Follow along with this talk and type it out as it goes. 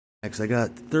Next, I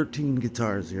got 13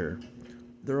 guitars here.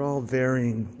 They're all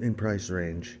varying in price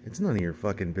range. It's none of your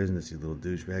fucking business, you little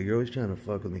douchebag. You're always trying to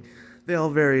fuck with me. They all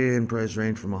vary in price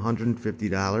range from $150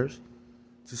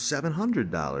 to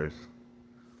 $700.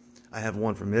 I have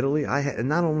one from Italy. And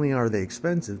not only are they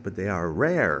expensive, but they are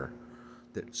rare.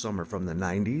 Some are from the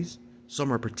 90s.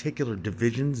 Some are particular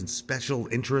divisions and special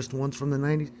interest ones from the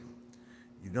 90s.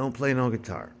 You don't play no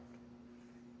guitar.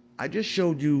 I just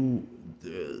showed you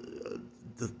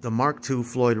the Mark II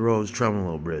Floyd Rose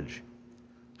Tremolo Bridge.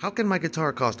 How can my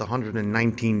guitar cost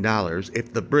 $119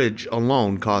 if the bridge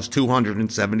alone costs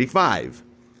 $275?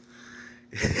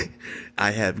 I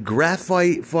have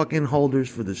graphite fucking holders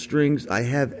for the strings. I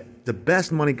have the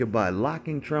best money could buy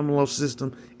locking tremolo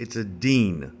system. It's a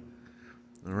Dean.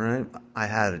 Alright? I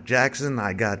had a Jackson.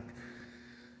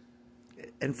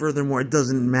 And furthermore, it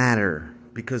doesn't matter.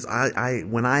 Because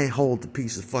when I hold a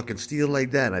piece of fucking steel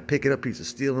like that and I pick it up, piece of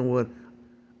steel and wood,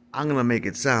 I'm gonna make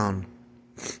it sound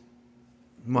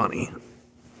money.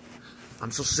 I'm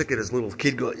so sick of this little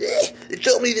kid going, it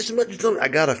told me this much. I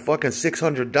got a fucking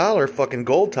 $600 fucking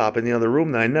gold top in the other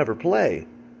room that I never play.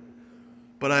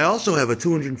 But I also have a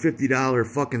 $250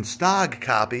 fucking Stog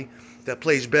copy that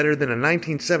plays better than a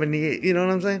 1978. You know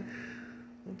what I'm saying?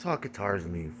 Don't talk guitars to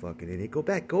me, you fucking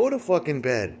idiot. Go to fucking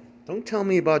bed. Don't tell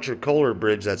me about your Kohler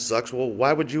bridge that sucks. Well,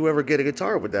 why would you ever get a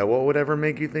guitar with that? What would ever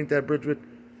make you think that bridge would...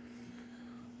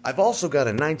 I've also got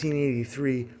a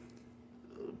 1983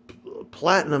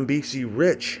 Platinum BC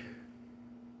Rich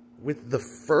with the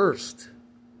first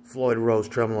Floyd Rose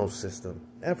Tremolo system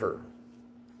ever.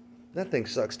 That thing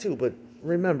sucks too, but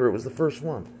remember, it was the first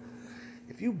one.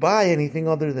 If you buy anything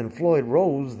other than Floyd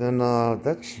Rose, then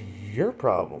that's your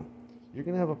problem. You're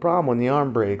going to have a problem when the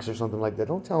arm breaks or something like that.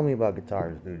 Don't tell me about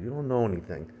guitars, dude. You don't know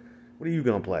anything. What are you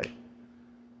going to play?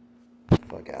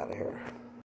 Fuck out of here.